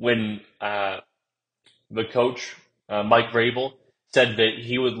when the coach, Mike Vrabel, said that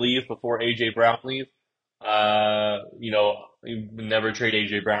he would leave before A.J. Brown leave. He would never trade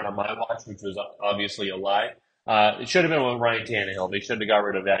A.J. Brown on my watch, which was obviously a lie. It should have been with Ryan Tannehill. They should have got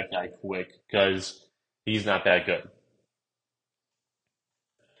rid of that guy quick because he's not that good.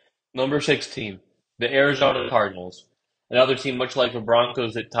 Number 16, the Arizona Cardinals. Another team much like the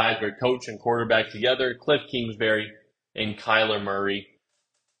Broncos that tied their coach and quarterback together, Cliff Kingsbury and Kyler Murray.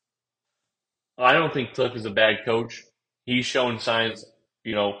 I don't think Cliff is a bad coach. He's shown signs,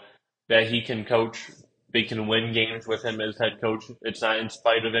 you know, that he can coach. They can win games with him as head coach. It's not in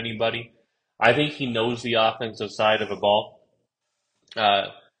spite of anybody. I think he knows the offensive side of the ball. Uh,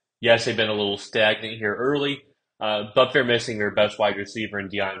 yes, they've been a little stagnant here early, but they're missing their best wide receiver in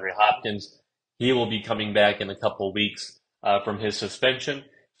DeAndre Hopkins. He will be coming back in a couple of weeks from his suspension.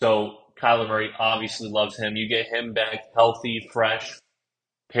 So Kyler Murray obviously loves him. You get him back healthy, fresh,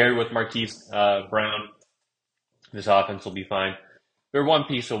 paired with Marquise Brown. This offense will be fine. They're one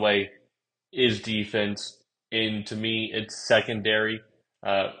piece away is defense. And to me, it's secondary.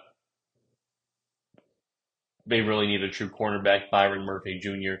 Uh, they really need a true cornerback. Byron Murphy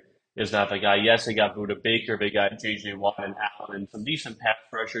Jr. is not the guy. Yes, they got Buda Baker. They got J.J. Watt and Allen and some decent pass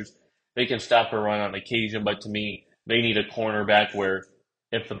rushers. They can stop a run on occasion, but to me, they need a cornerback where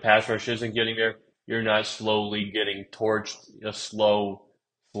if the pass rush isn't getting there, you're not slowly getting torched a slow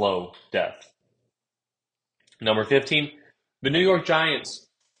death. Number 15, the New York Giants.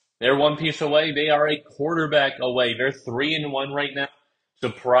 They're one piece away. They are a quarterback away. They're 3-1 right now.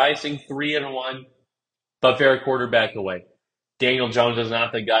 Surprising 3-1, but they're a quarterback away. Daniel Jones is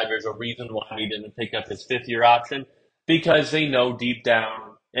not the guy. There's a reason why he didn't pick up his fifth-year option because they know deep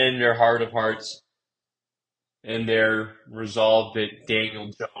down in their heart of hearts and their resolve that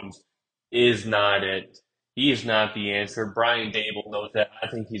Daniel Jones is not it. He is not the answer. Brian Dable knows that. I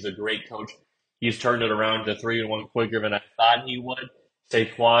think he's a great coach. He's turned it around to 3-1 quicker than I thought he would.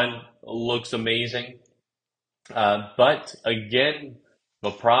 Saquon looks amazing. But again,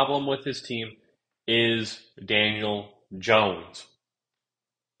 the problem with this team is Daniel Jones.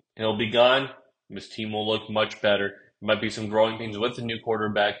 He'll be gone. This team will look much better. There might be some growing pains with the new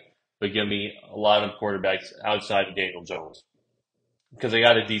quarterback, but give me a lot of quarterbacks outside of Daniel Jones because they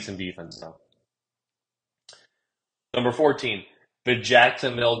got a decent defense now. Number 14, the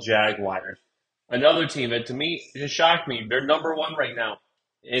Jacksonville Jaguars. Another team that to me just shocked me. They're number one right now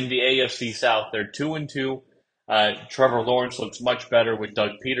in the AFC South. They're 2-2. Trevor Lawrence looks much better with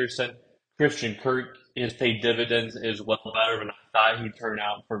Doug Peterson. Christian Kirk has paid dividends as well better than I thought he'd turn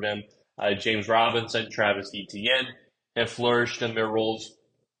out for them. James Robinson, Travis Etienne have flourished in their roles.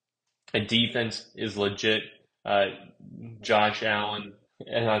 And defense is legit. Josh Allen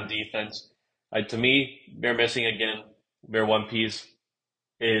and on defense. To me, they're missing again. Their one piece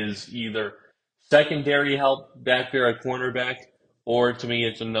is either secondary help back there at cornerback or to me,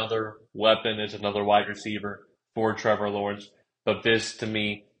 it's another weapon, it's another wide receiver for Trevor Lawrence. But this, to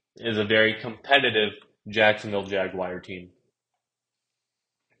me, is a very competitive Jacksonville Jaguar team.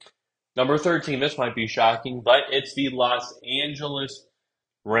 Number 13, this might be shocking, but it's the Los Angeles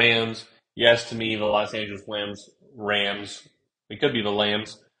Rams. Yes, to me, the Los Angeles Rams, it could be the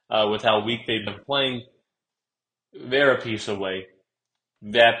Lambs, with how weak they've been playing. They're a piece away.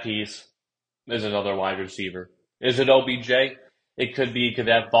 That piece is another wide receiver. Is it OBJ? It could be. Could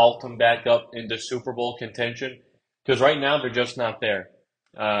that vault them back up into Super Bowl contention? Because right now they're just not there.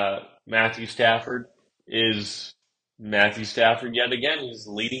 Matthew Stafford is Matthew Stafford yet again. He's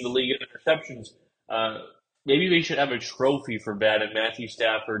leading the league in interceptions. Uh, Maybe they should have a trophy for that, and Matthew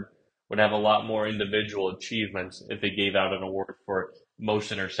Stafford would have a lot more individual achievements if they gave out an award for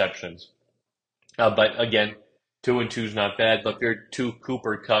most interceptions. But again, 2-2 is not bad. But if you're too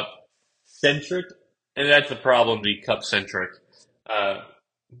Cooper Cup centric, and that's the problem, the Cup centric. Uh,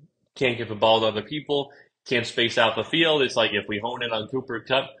 can't get the ball to other people, can't space out the field. It's like if we hone in on Cooper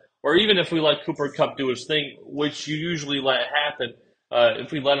Cup, or even if we let Cooper Cup do his thing, which you usually let happen,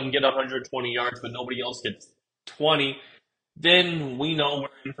 if we let him get 120 yards but nobody else gets 20, then we know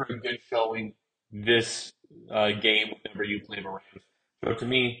we're in for a good showing this game whenever you play the Rams. So to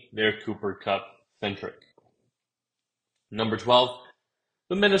me, they're Cooper Cup centric. Number 12,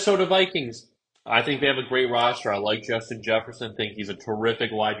 the Minnesota Vikings. I think they have a great roster. I like Justin Jefferson. Think he's a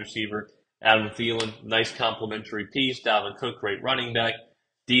terrific wide receiver. Adam Thielen, nice complementary piece. Dalvin Cook, great running back.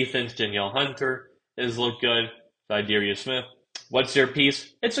 Defense, Danielle Hunter has looked good. Darius Smith. What's their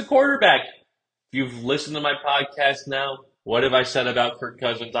piece? It's a quarterback. If you've listened to my podcast now, what have I said about Kirk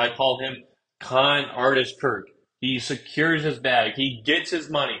Cousins? I call him con artist Kirk. He secures his bag. He gets his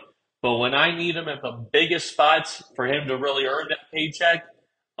money. But when I need him at the biggest spots for him to really earn that paycheck,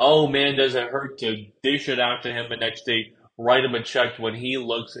 oh man, does it hurt to dish it out to him the next day, write him a check when he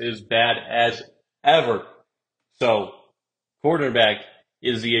looks as bad as ever. So, quarterback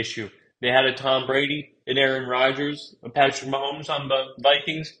is the issue. They had a Tom Brady, an Aaron Rodgers, a Patrick Mahomes on the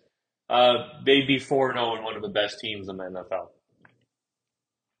Vikings. They'd be 4-0 and one of the best teams in the NFL.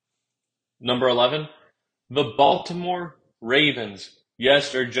 Number 11, the Baltimore Ravens.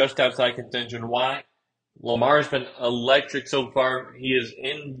 Yes, they're just outside contention. Why? Lamar's been electric so far. He is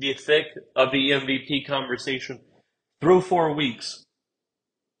in the thick of the MVP conversation through 4 weeks.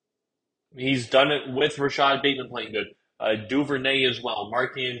 He's done it with Rashad Bateman playing good. Duvernay as well.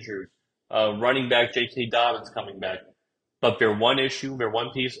 Mark Andrews. Running back J.K. Dobbins coming back. But their one issue, their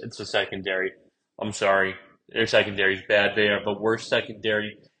one piece, it's the secondary. I'm sorry. Their secondary is bad. They are the worst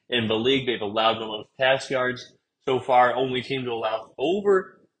secondary in the league. They've allowed the most pass yards so far. Only team to allow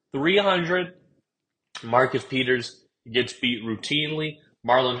over 300. Marcus Peters gets beat routinely.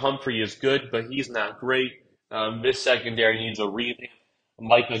 Marlon Humphrey is good, but he's not great. This secondary needs a revamp.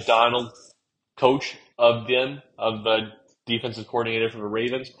 Mike McDonald, coach of the defensive coordinator for the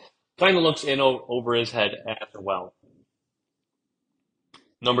Ravens, kind of looks in over his head as well.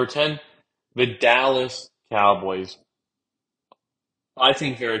 Number 10, the Dallas Cowboys. I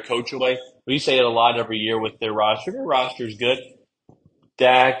think they're a coach away. We say it a lot every year with their roster. Their roster is good.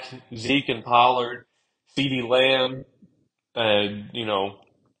 Dak, Zeke, and Pollard, CeeDee Lamb,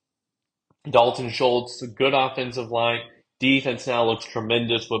 Dalton Schultz, good offensive line. Defense now looks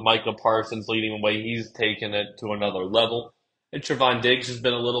tremendous with Micah Parsons leading the way. He's taken it to another level. And Trevon Diggs has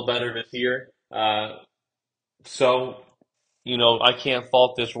been a little better this year. So, I can't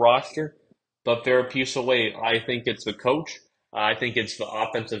fault this roster, but they're a piece away. I think it's the coach. I think it's the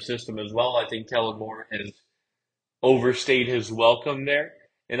offensive system as well. I think Kellen Moore has overstayed his welcome there.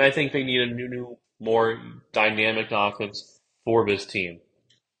 And I think they need a new, more dynamic offense for this team.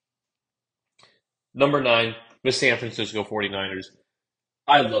 Number 9, the San Francisco 49ers.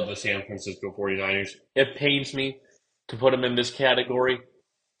 I love the San Francisco 49ers. It pains me to put them in this category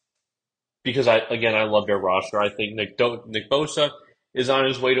because I love their roster. I think Nick Bosa is on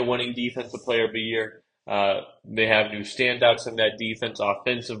his way to winning Defensive Player of the Year. They have new standouts in that defense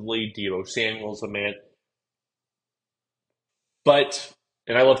offensively. Deebo Samuel's a man.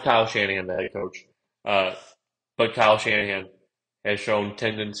 And I love Kyle Shanahan, the head coach. But Kyle Shanahan has shown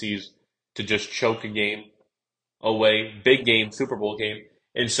tendencies to just choke a game away, big game, Super Bowl game,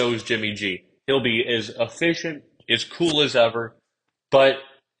 and so is Jimmy G. He'll be as efficient, as cool as ever, but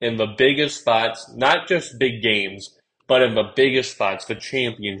in the biggest spots, not just big games, but in the biggest spots, the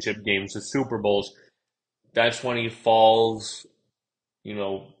championship games, the Super Bowls, that's when he falls,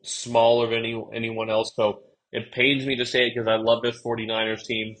 smaller than anyone else. So it pains me to say it because I love this 49ers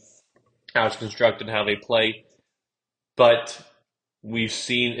team, how it's constructed, how they play. But we've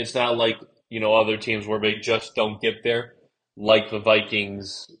seen it's not like, other teams where they just don't get there. like the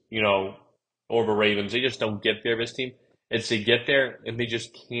Vikings, or the Ravens. They just don't get there, this team. It's they get there and they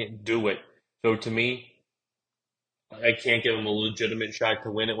just can't do it. So to me, I can't give them a legitimate shot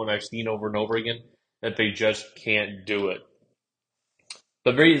to win it when I've seen over and over again that they just can't do it.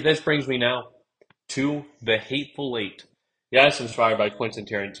 But this brings me now to the Hateful Eight. Yes, inspired by Quentin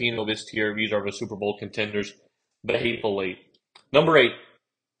Tarantino this tier. These are the Super Bowl contenders. The Hateful Eight. Number 8,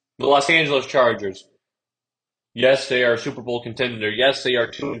 the Los Angeles Chargers. Yes, they are a Super Bowl contender. Yes, they are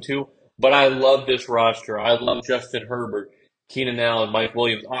 2-2. But I love this roster. I love Justin Herbert, Keenan Allen, Mike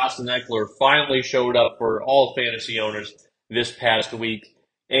Williams, Austin Eckler finally showed up for all fantasy owners this past week.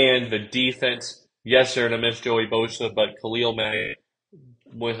 And the defense, yes, they're going to miss Joey Bosa, but Khalil Mack,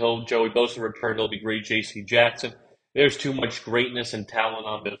 when Joey Bosa return, he'll be great. J.C. Jackson. There's too much greatness and talent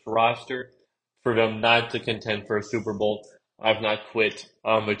on this roster for them not to contend for a Super Bowl. I've not quit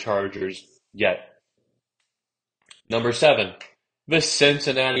on the Chargers yet. Number 7, the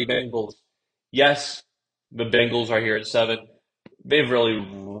Cincinnati Bengals. Yes, the Bengals are here at 7. They've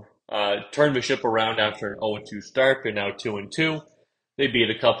really turned the ship around after an 0-2 start. They're now 2-2. They beat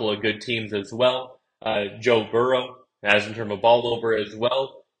a couple of good teams as well. Joe Burrow hasn't turned the ball over as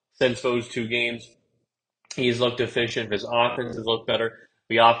well since those 2 games. He's looked efficient. His offense has looked better.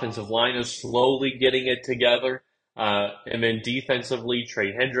 The offensive line is slowly getting it together. And then defensively,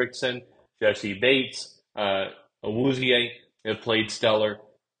 Trey Hendrickson, Jesse Bates, Awuzie have played stellar.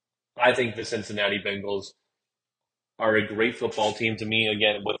 I think the Cincinnati Bengals are a great football team to me.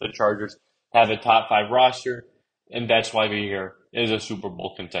 Again, with the Chargers, have a top 5 roster, and that's why they're here as a Super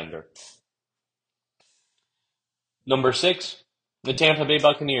Bowl contender. Number 6, the Tampa Bay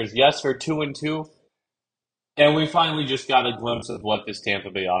Buccaneers. Yes, they're 2-2, and we finally just got a glimpse of what this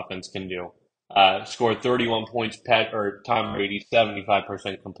Tampa Bay offense can do. Scored 31 points. Tom Brady,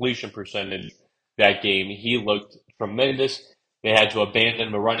 75% completion percentage that game. He looked tremendous. They had to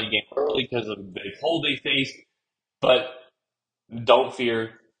abandon the running game early because of the big hole they faced. But don't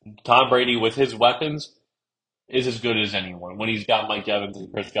fear. Tom Brady, with his weapons, is as good as anyone. When he's got Mike Evans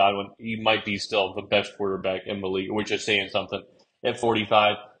and Chris Godwin, he might be still the best quarterback in the league, which is saying something at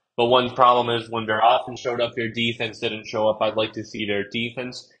 45. But one problem is when their offense showed up, their defense didn't show up. I'd like to see their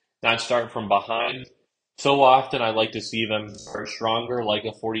defense not start from behind. So often I'd like to see them start stronger, like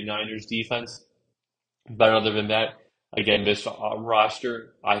a 49ers defense. But other than that, again, this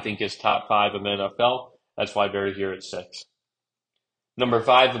roster, I think, is top 5 in the NFL. That's why they're here at 6. Number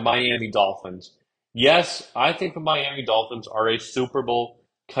 5, the Miami Dolphins. Yes, I think the Miami Dolphins are a Super Bowl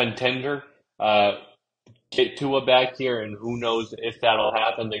contender. Get Tua back here, and who knows if that'll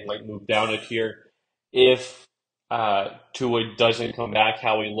happen. They might move down a tier if Tua doesn't come back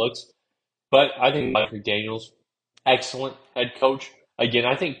how he looks. But I think Mike McDaniels, excellent head coach. Again,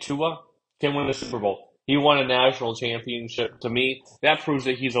 I think Tua can win a Super Bowl. He won a national championship. To me, that proves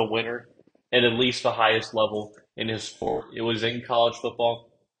that he's a winner at least the highest level in his sport. It was in college football.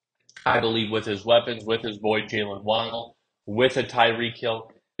 I believe with his weapons, with his boy Jalen Waddle, with a Tyreek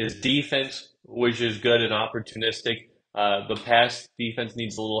Hill, his defense, which is good and opportunistic. The pass defense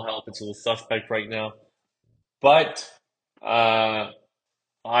needs a little help. It's a little suspect right now. But I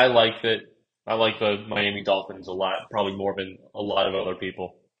like that. I like the Miami Dolphins a lot, probably more than a lot of other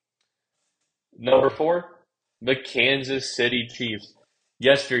people. Number 4, the Kansas City Chiefs.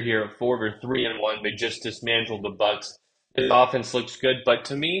 Yes, they're here at 4. They're 3-1. They just dismantled the Bucks. His offense looks good, but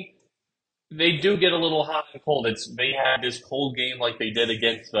to me, they do get a little hot and cold. They had this cold game like they did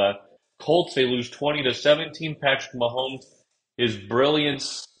against the Colts. They lose 20-17. Patrick Mahomes, his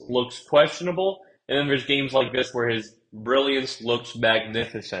brilliance looks questionable, and then there's games like this where his brilliance looks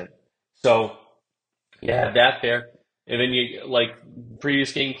magnificent. So you have that there. And then you, like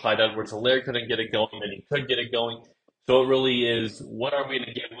previous game, Clyde Edwards-Helaire couldn't get it going, and he could get it going. So it really is, what are we going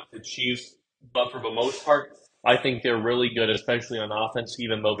to get with the Chiefs? But for the most part, I think they're really good, especially on offense,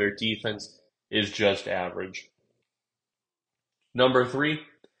 even though their defense is just average. Number 3,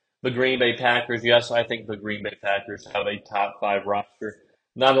 the Green Bay Packers. Yes, I think the Green Bay Packers have a top 5 roster.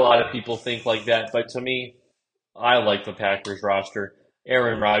 Not a lot of people think like that, but to me, I like the Packers roster.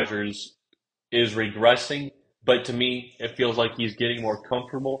 Aaron Rodgers is regressing, but to me, it feels like he's getting more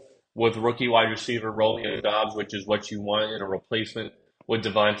comfortable with rookie wide receiver Romeo Dobbs, which is what you want in a replacement with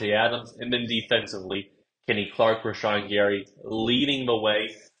Devontae Adams. And then defensively, Kenny Clark, Rashawn Gary leading the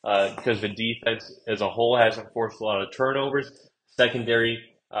way because the defense as a whole hasn't forced a lot of turnovers. Secondary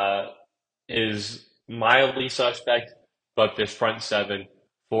is mildly suspect, but this front 7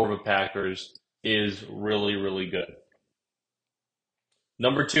 for the Packers is really, really good.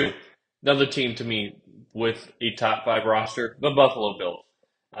 Number 2, another team to me with a top 5 roster, the Buffalo Bills.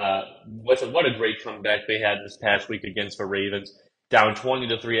 With what a great comeback they had this past week against the Ravens. Down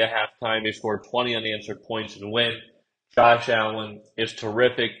 20-3 at halftime, they scored 20 unanswered points and win. Josh Allen is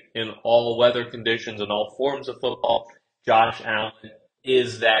terrific in all weather conditions and all forms of football. Josh Allen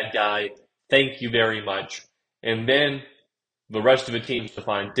is that guy. Thank you very much. And then the rest of the team,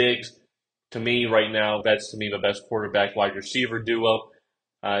 Stephon Diggs, to me right now, that's to me the best quarterback wide receiver duo.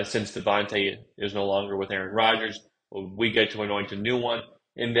 Since Devontae is no longer with Aaron Rodgers, we get to anoint a new one,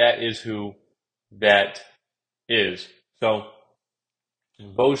 and that is who that is. So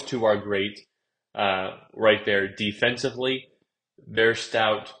those two are great right there. Defensively, they're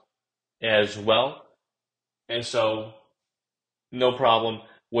stout as well. And so, no problem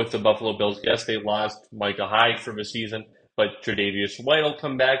with the Buffalo Bills. Yes, they lost Micah Hyde for the season, but Tre'Davious White will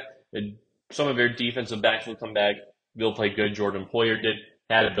come back. And some of their defensive backs will come back. They'll play good. Jordan Poyer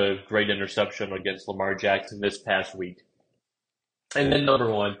had a great interception against Lamar Jackson this past week. And then number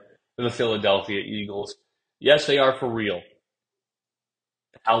one, the Philadelphia Eagles. Yes, they are for real.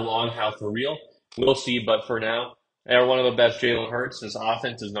 How long, how for real? We'll see, but for now, they are one of the best. Jalen Hurts. His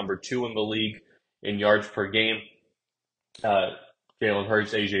offense is number two in the league in yards per game. Uh, Jalen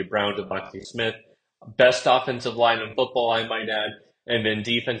Hurts, A.J. Brown, Devontae Smith. Best offensive line in football, I might add. And then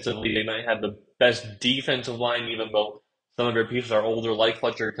defensively, they might have the best defensive line, even though some of their pieces are older, like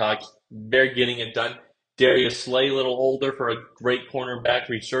Fletcher Cox. They're getting it done. Darius Slay, a little older for a great cornerback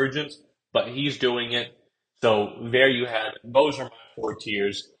resurgence, but he's doing it. So there you have it. Those are my four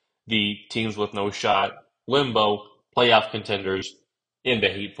tiers. The teams with no shot, limbo, playoff contenders, in the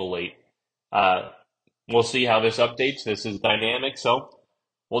hateful eight. Uh, we'll see how this updates. This is dynamic, so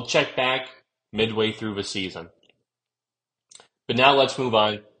we'll check back midway through the season. But now let's move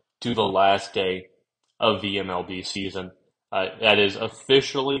on to the last day of the MLB season. That is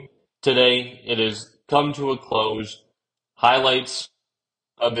officially today. It has come to a close. Highlights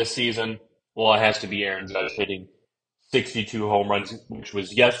of this season, well, it has to be Aaron Judge hitting 62 home runs, which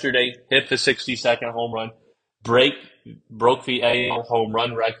was yesterday. Hit the 62nd home run, break broke the AL home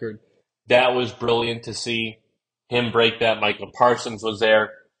run record. That was brilliant to see him break that. Michael Parsons was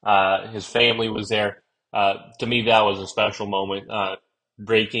there. His family was there. To me, that was a special moment,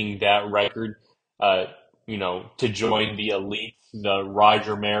 breaking that record. Uh, to join the elite, the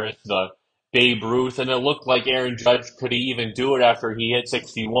Roger Maris, the Babe Ruth, and it looked like Aaron Judge could even do it after he hit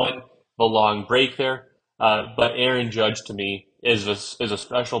 61, the long break there. But Aaron Judge, to me, is a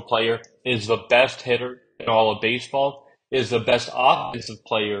special player, is the best hitter in all of baseball, is the best offensive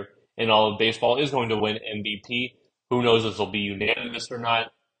player in all of baseball, is going to win MVP. Who knows if it'll be unanimous or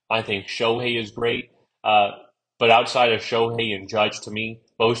not? I think Shohei is great. Uh, but outside of Shohei and Judge, to me,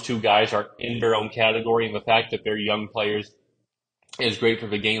 those two guys are in their own category, and the fact that they're young players is great for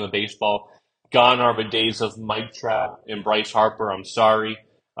the game of baseball. Gone are the days of Mike Trout and Bryce Harper. I'm sorry.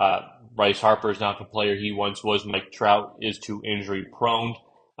 Bryce Harper is not the player he once was. Mike Trout is too injury prone.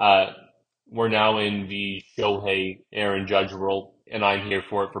 Uh, we're now in the Shohei Aaron Judge world, and I'm here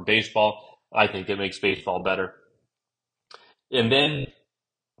for it for baseball. I think it makes baseball better. And then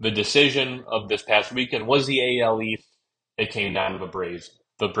the decision of this past weekend was the AL East. It came down to the Braves.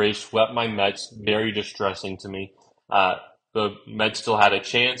 The Braves swept my Mets. Very distressing to me. Uh, the Mets still had a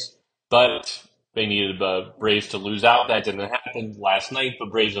chance, but they needed the Braves to lose out. That didn't happen last night. The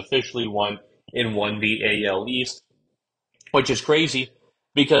Braves officially won and won the AL East, which is crazy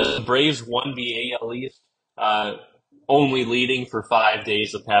because the Braves won the AL East, uh, only leading for 5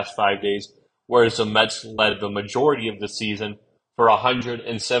 days, the past 5 days, whereas the Mets led the majority of the season for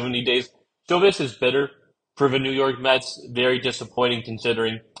 170 days. So this is bitter for the New York Mets. Very disappointing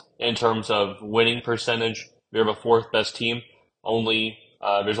considering in terms of winning percentage, they're the fourth best team.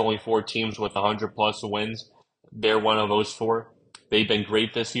 There's only four teams with 100 plus wins. They're one of those four. They've been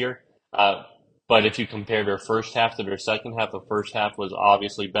great this year. But if you compare their first half to their second half, the first half was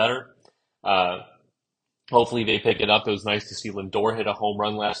obviously better. Uh, Hopefully they pick it up. It was nice to see Lindor hit a home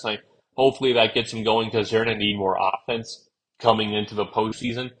run last night. Hopefully that gets them going because they're going to need more offense coming into the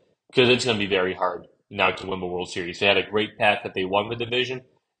postseason because it's going to be very hard now to win the World Series. They had a great path that they won the division.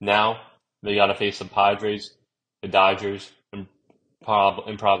 Now they got to face the Padres, the Dodgers, and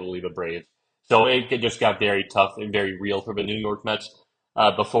probably the Braves. So it just got very tough and very real for the New York Mets.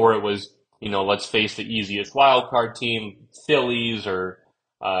 Before it was, let's face the easiest wild card team, Phillies or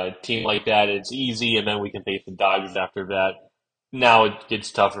team like that. It's easy, and then we can face the Dodgers after that. Now it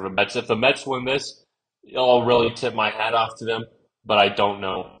gets tougher for the Mets. If the Mets win this, I'll really tip my hat off to them, but I don't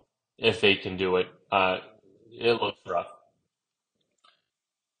know if they can do it. It looks rough.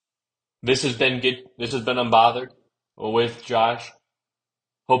 This has been good. This has been Unbothered with Josh.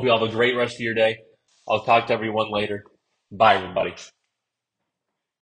 Hope you have a great rest of your day. I'll talk to everyone later. Bye, everybody.